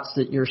shots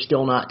that you're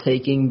still not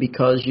taking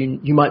because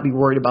you might be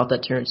worried about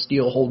that Terrence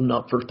Steele holding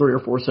up for 3 or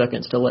 4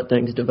 seconds to let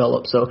things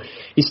develop. So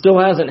he still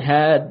hasn't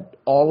had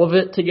all of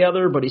it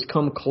together, but he's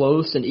come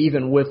close. And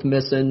even with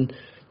missing,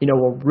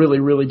 a really,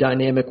 really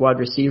dynamic wide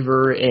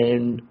receiver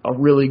and a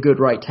really good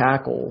right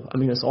tackle,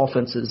 this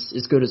offense is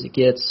as good as it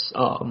gets.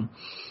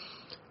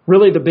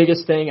 Really the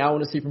biggest thing I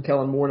want to see from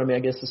Kellen Moore, and I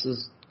guess this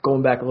is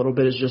going back a little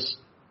bit, is just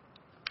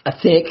I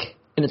think –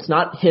 and it's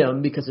not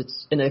him because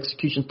it's an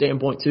execution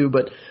standpoint too,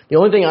 but the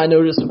only thing I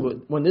noticed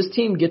when this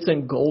team gets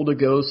in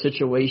goal-to-go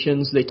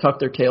situations, they tuck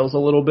their tails a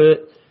little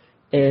bit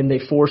and they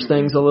force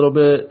things a little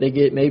bit. They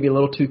get maybe a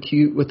little too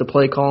cute with the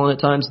play calling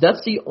at times.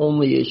 That's the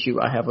only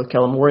issue I have with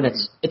Kellen Moore, and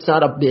it's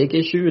not a big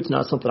issue. It's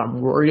not something I'm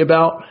worried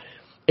about.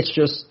 It's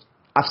just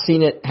I've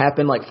seen it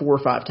happen 4 or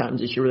 5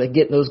 times this year where they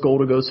get in those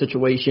goal-to-go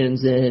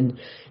situations and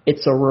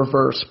it's a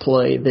reverse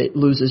play that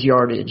loses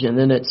yardage, and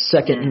then it's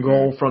second and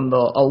goal from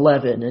the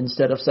 11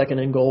 instead of second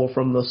and goal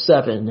from the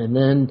 7, and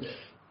then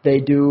they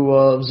do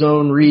a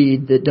zone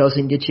read that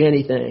doesn't get you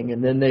anything,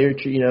 and then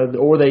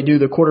or they do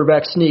the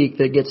quarterback sneak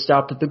that gets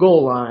stopped at the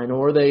goal line,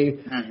 or they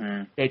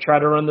try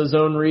to run the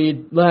zone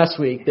read last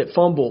week that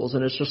fumbles,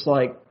 and it's just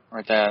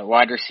or the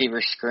wide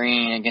receiver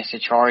screen against the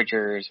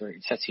Chargers where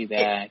it sets you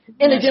back.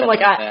 And again,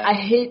 I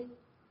hate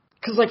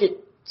because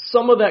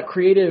some of that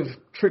creative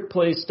trick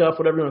play stuff,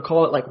 whatever you want to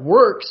call it,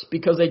 works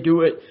because they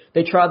do it.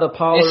 They try the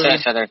Pollard. They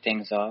set other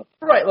things up.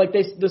 Right,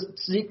 the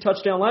Zeke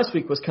touchdown last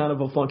week was kind of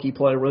a funky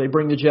play where they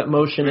bring the jet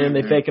motion in,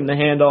 they fake him the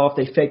handoff,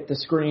 they fake the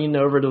screen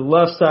over to the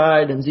left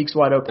side, and Zeke's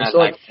wide open.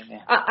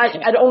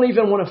 I don't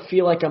even want to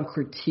feel like I'm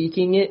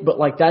critiquing it, but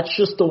that's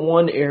just the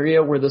one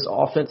area where this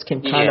offense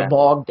can kind of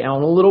bog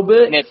down a little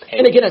bit.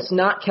 And again, it's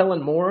not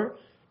Kellen Moore.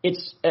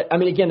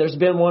 Again, there's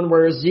been one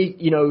where Zeke,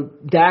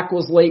 Dak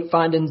was late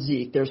finding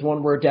Zeke. There's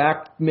one where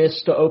Dak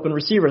missed the open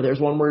receiver.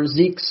 There's one where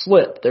Zeke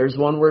slipped. There's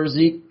one where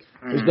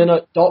there's been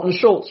a Dalton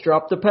Schultz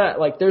dropped the pass.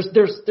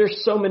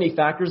 There's so many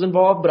factors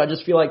involved, but I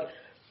just feel like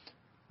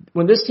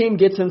when this team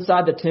gets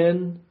inside the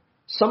 10,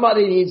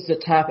 somebody needs to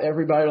tap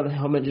everybody on the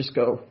helmet and just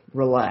go,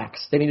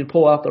 relax. They need to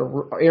pull out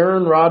the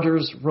Aaron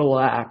Rodgers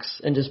relax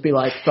and just be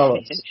like,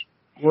 fellas,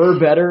 we're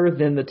better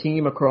than the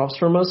team across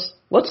from us.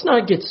 Let's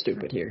not get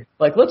stupid here.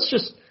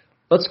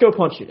 Let's go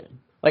punch it in.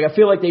 I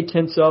feel like they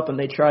tense up and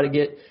they try to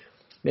get,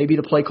 maybe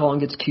the play calling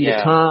gets cute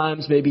at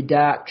times. Maybe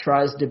Dak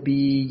tries to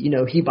be,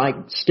 he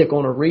might stick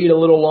on a read a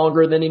little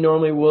longer than he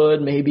normally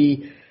would.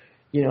 Maybe,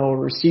 a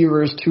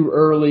receiver is too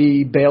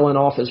early bailing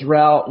off his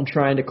route and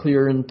trying to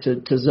clear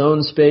into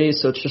zone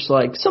space. So it's just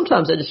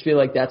sometimes I just feel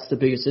like that's the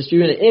biggest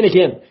issue. And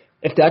again,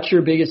 if that's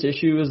your biggest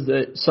issue is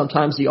that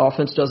sometimes the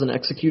offense doesn't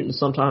execute and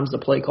sometimes the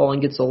play calling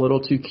gets a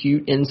little too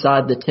cute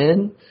inside the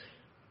 10,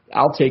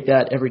 I'll take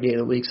that every day of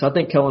the week. So I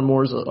think Kellen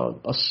Moore's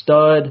a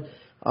stud.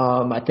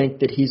 I think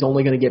that he's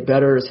only going to get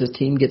better as his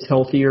team gets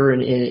healthier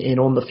and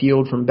on the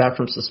field back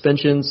from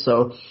suspension.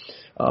 So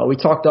we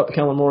talked up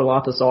Kellen Moore a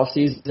lot this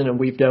offseason, and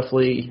we've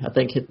definitely, I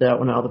think, hit that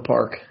one out of the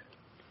park.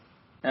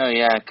 Oh,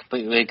 yeah, I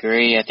completely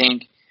agree. I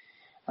think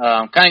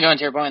kind of going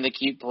to your point of the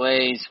cute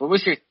plays, what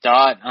was your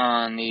thought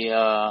on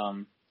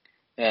the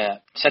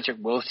Cedric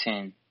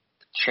Wilson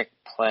trick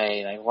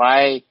play?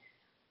 Why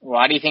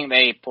do you think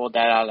they pulled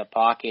that out of the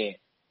pocket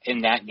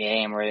in that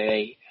game where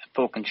they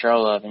full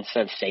control of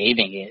instead of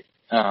saving it?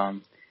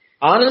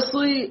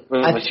 Honestly,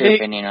 what's your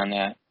opinion on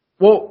that?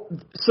 Well,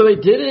 so they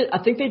did it.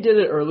 I think they did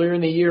it earlier in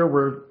the year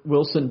where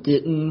Wilson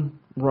didn't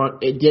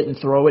it didn't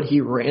throw it.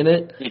 He ran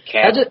it.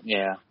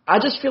 I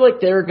just feel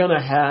like they're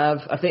gonna have.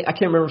 I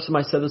can't remember if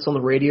somebody said this on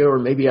the radio or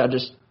maybe I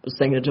just was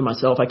thinking it to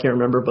myself. I can't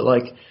remember, but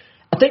like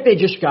I think they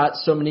just got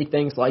so many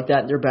things like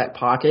that in their back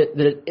pocket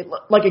that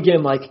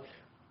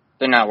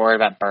they're not worried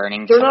about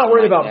burning. They're not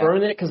worried about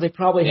burning it because they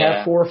probably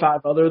have 4 or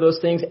 5 other of those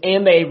things,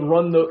 and they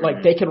run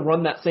they can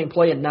run that same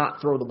play and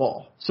not throw the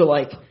ball. So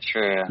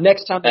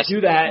next time they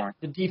do that,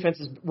 the defense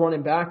is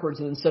running backwards,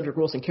 and then Cedric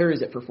Wilson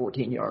carries it for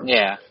 14 yards.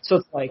 Yeah. So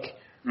it's like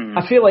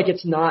I feel like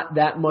it's not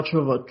that much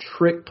of a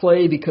trick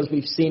play because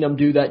we've seen them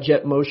do that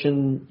jet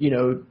motion.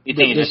 You think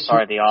it's just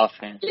part of the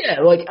offense? Yeah.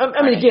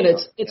 I mean, again,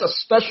 it's a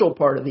special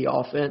part of the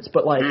offense,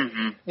 but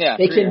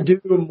they can do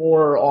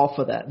more off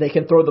of that. They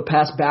can throw the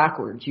pass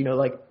backwards.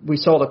 We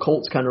saw the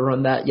Colts kind of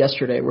run that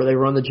yesterday, where they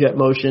run the jet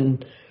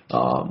motion.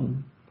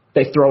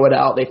 They throw it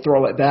out, they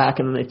throw it back,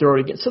 and then they throw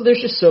it again. So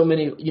there's just so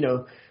many.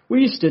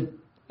 We used to.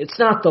 It's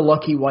not the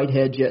lucky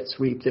Whitehead jet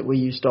sweep that we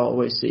used to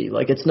always see.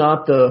 It's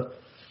not the.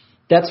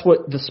 That's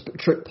what the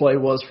trick play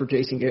was for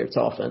Jason Garrett's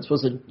offense,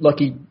 was a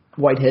lucky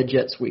Whitehead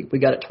jet sweep. We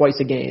got it twice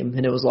a game,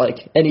 and it was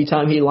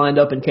anytime he lined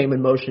up and came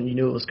in motion, you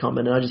knew it was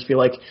coming. And I just feel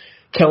like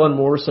Kellen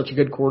Moore is such a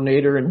good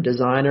coordinator and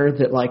designer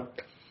that,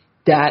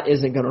 that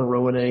isn't going to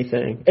ruin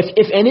anything.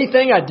 If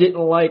anything, I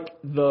didn't like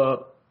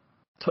the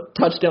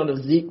touchdown to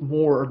Zeke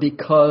more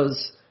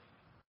because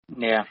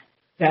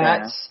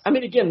I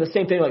mean, again, the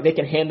same thing, they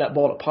can hand that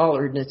ball to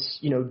Pollard, and it's,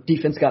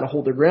 defense got to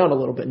hold their ground a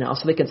little bit now,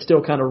 so they can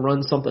still kind of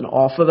run something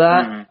off of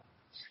that. Mm-hmm.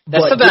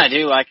 That's something I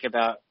do like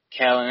about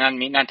Kellen. I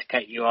mean, not to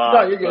cut you off,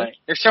 but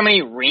there's so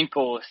many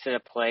wrinkles to the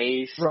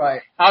plays.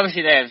 Right.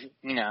 Obviously, they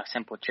have,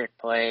 simple trick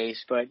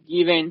plays, but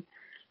even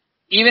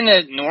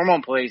the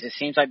normal plays, it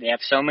seems like they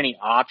have so many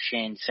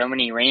options, so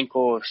many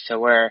wrinkles to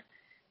where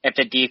if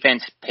the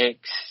defense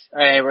picks,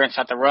 hey, we're going to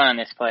start the run on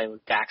this play,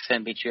 Dak's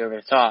going to beat you over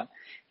the top.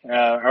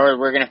 Or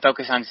we're going to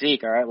focus on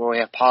Zeke, all right, where we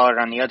have Pollard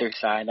on the other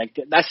side.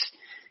 That's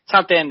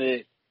something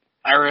that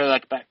I really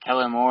like about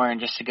Kellen Moore. And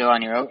just to go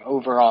on your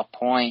overall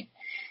point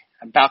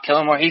about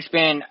Kellen Moore, he's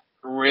been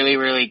really,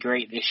 really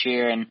great this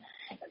year. And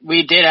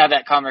we did have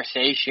that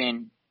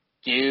conversation.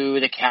 Do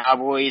the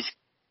Cowboys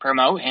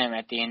promote him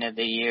at the end of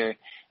the year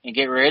and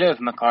get rid of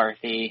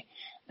McCarthy?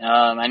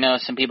 I know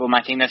some people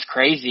might think that's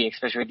crazy,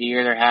 especially with the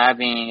year they're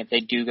having, if they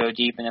do go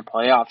deep in the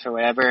playoffs or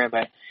whatever.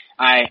 But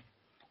I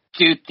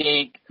do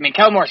think,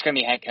 Kellen Moore's going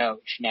to be head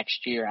coach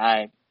next year.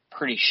 I'm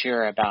pretty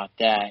sure about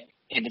that,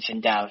 if it's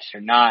in Dallas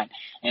or not.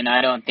 And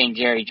I don't think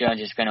Jerry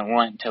Jones is going to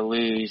want to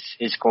lose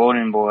his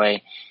golden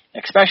boy,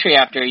 especially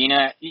after,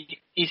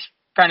 he's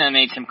kind of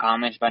made some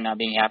comments about not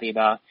being happy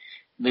about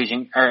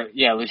losing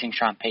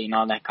Sean Payton,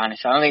 all that kind of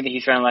stuff. I don't think that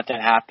he's going to let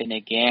that happen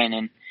again.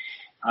 And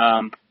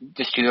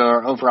just to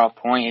your overall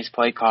point, his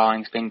play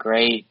calling's been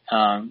great.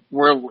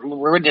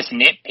 We're just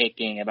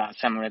nitpicking about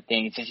some of the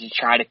things just to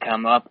try to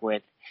come up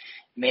with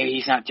maybe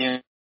he's not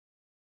doing.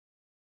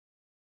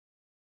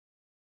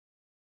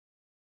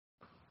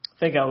 I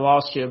think I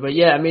lost you, but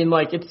yeah,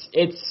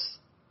 it's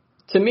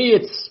to me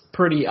it's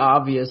pretty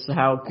obvious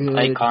how good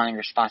play calling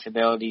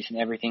responsibilities and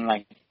everything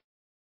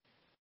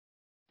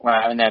Wow,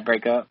 having that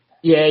break up.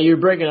 Yeah, you're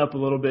breaking up a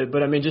little bit,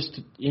 but just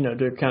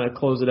to kind of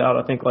close it out,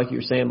 I think like you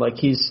were saying,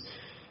 he's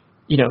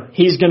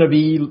going to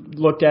be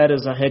looked at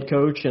as a head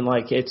coach, and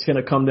it's going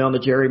to come down to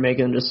Jerry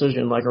making a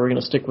decision. Are we going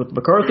to stick with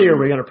McCarthy, or are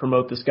we going to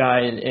promote this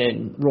guy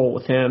and roll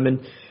with him?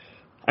 And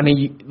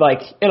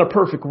in a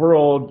perfect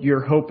world,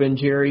 you're hoping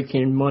Jerry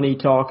can money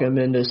talk him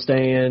into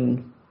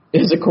staying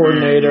as a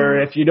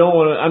coordinator. If you don't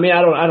want to,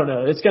 I don't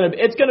know. It's gonna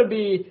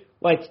be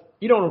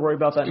you don't want to worry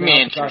about that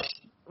now.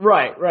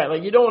 Right.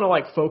 You don't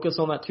want to focus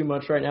on that too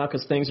much right now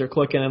because things are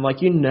clicking, and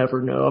you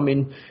never know.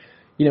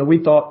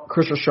 We thought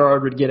Chris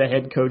Richard would get a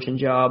head coaching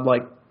job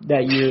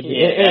that year,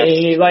 and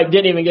he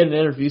didn't even get an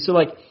interview. So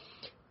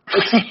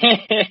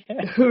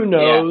who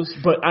knows?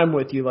 Yeah. But I'm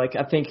with you.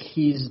 I think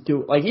he's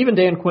even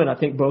Dan Quinn. I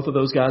think both of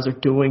those guys are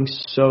doing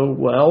so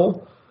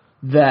well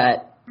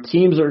that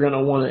teams are going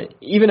to want to,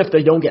 even if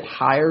they don't get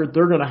hired,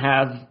 they're going to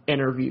have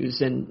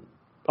interviews and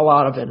a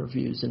lot of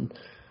interviews. And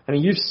I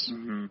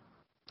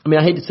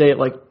hate to say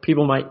it,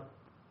 people might.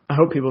 I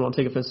hope people don't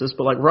take offense to this,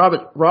 but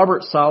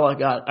Robert Saleh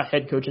got a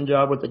head coaching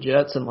job with the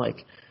Jets, and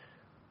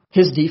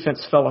his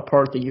defense fell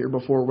apart the year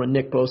before when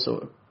Nick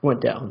Bosa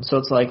went down. So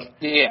it's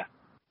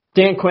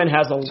Dan Quinn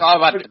has it's all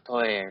about the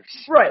players,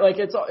 right?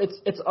 It's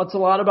a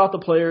lot about the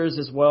players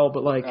as well,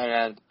 but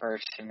the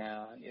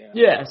personnel,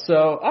 yeah.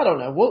 So I don't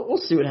know. We'll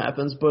see what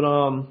happens, but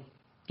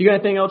you got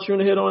anything else you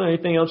want to hit on?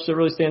 Anything else that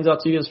really stands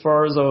out to you as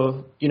far as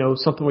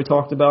something we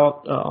talked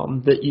about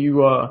that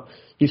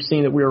you've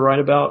seen that we were right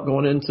about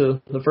going into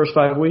the first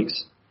 5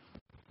 weeks?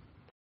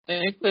 I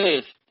think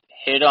we've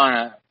hit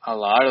on a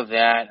lot of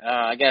that.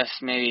 I guess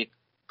maybe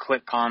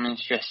quick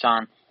comments just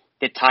on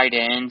the tight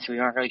ends. We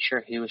weren't really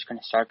sure who was going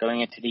to start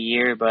going into the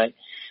year, but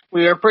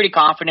we were pretty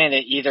confident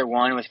that either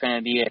one was going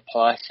to be a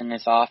plus in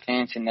this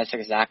offense, and that's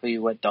exactly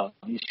what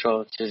Dalton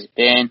Schultz has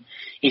been.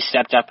 He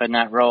stepped up in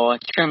that role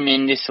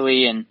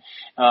tremendously and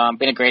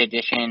been a great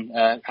addition,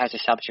 has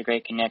established a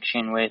great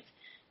connection with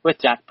with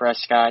Dak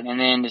Prescott. And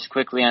then just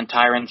quickly on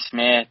Tyron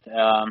Smith,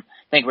 I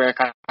think we're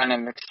kind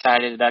of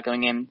excited about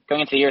going into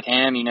the year with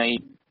him. You know,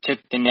 he took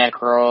the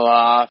neck roll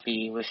off.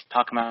 He was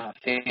talking about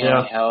feeling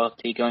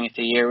healthy going into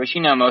the year, which,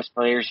 you know, most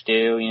players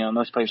do. You know,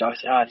 most players always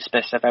say, it's the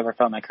best stuff I've ever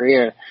felt in my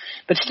career.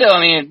 But still,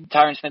 I mean,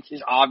 Tyron Smith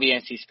is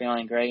obvious he's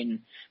feeling great, and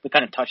we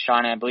kind of touched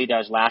on it. I believe that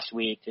was last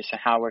week, just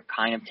how we're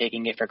kind of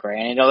taking it for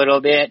granted a little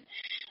bit.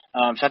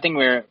 So I think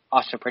we're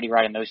also pretty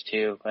right on those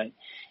two. But,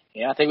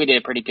 yeah, I think we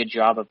did a pretty good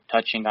job of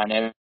touching on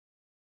it.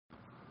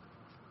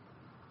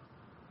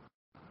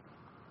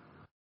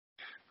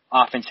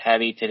 Offense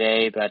heavy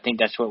today, but I think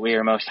that's what we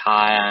were most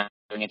high on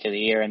going into the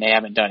year, and they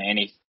haven't done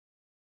anything.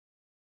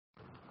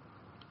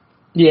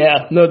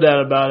 Yeah, no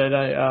doubt about it.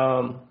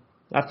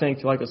 I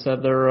think, like I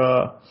said, they're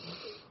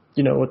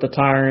you know, with the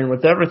Tyron,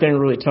 with everything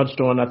really touched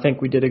on, I think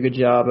we did a good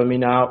job. I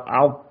mean,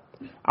 I'll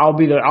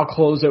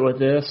close it with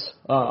this.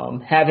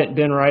 Haven't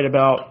been right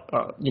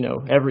about you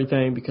know,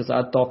 everything, because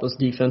I thought this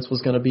defense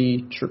was going to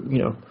be you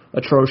know,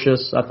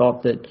 atrocious. I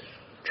thought that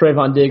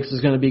Trayvon Diggs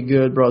was going to be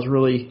good, but I was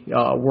really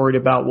worried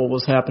about what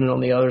was happening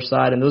on the other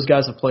side. And those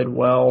guys have played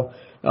well.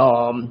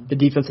 The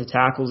defensive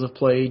tackles have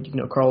played, you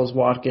know, Carlos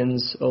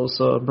Watkins,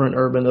 Osa, Brent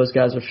Urban, those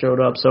guys have showed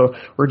up. So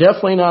we're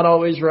definitely not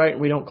always right.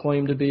 We don't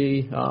claim to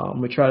be.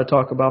 We try to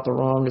talk about the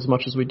wrong as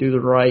much as we do the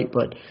right.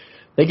 But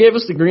they gave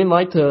us the green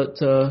light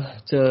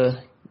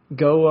to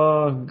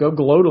go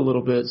gloat a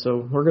little bit.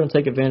 So we're going to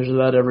take advantage of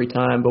that every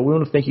time. But we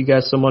want to thank you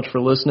guys so much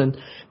for listening.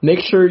 Make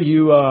sure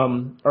you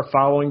are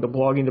following the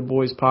Blogging the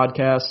Boys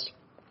podcast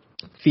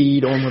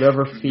feed on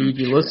whatever feed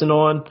you listen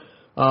on.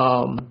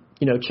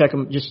 You know, check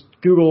them. Just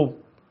Google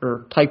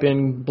or type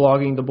in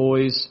Blogging the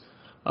Boys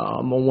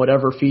on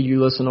whatever feed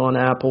you listen on,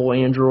 Apple,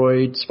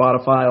 Android,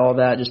 Spotify, all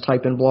that. Just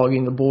type in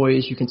Blogging the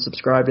Boys. You can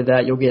subscribe to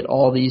that. You'll get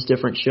all these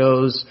different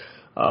shows.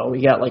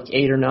 We got like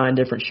 8 or 9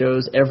 different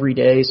shows every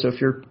day. So if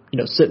you're, you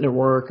know, sitting at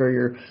work or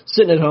you're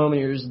sitting at home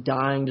and you're just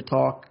dying to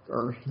talk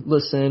or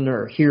listen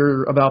or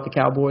hear about the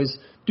Cowboys,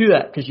 do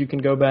that, because you can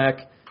go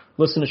back,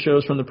 listen to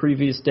shows from the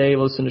previous day,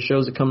 listen to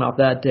shows that come out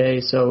that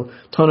day. So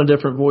ton of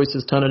different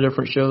voices, ton of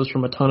different shows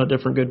from a ton of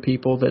different good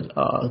people that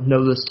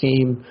know this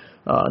team,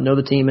 know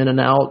the team in and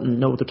out, and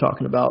know what they're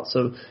talking about.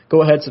 So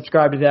go ahead,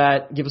 subscribe to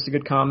that. Give us a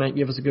good comment.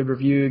 Give us a good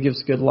review. Give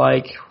us a good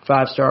like,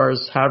 5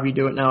 stars, however you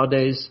do it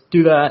nowadays.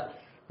 Do that.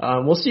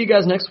 We'll see you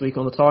guys next week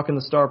on the Talkin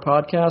The Star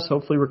podcast.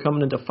 Hopefully we're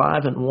coming into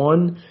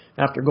 5-1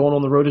 after going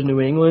on the road to New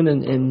England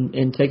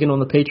and taking on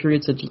the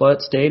Patriots at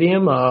Gillette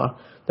Stadium.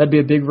 That'd be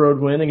a big road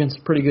win against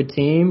a pretty good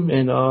team.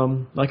 And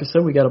like I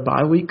said, we got a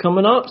bye week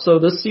coming up. So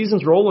this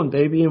season's rolling,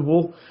 baby, and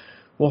we'll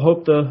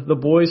hope the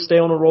boys stay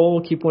on a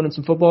roll, keep winning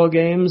some football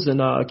games, and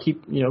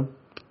keep, you know,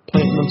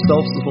 planting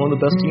themselves as one of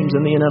the best teams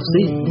in the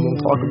NFC. And we'll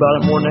talk about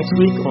it more next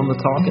week on the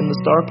Talkin The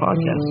Star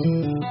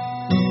podcast.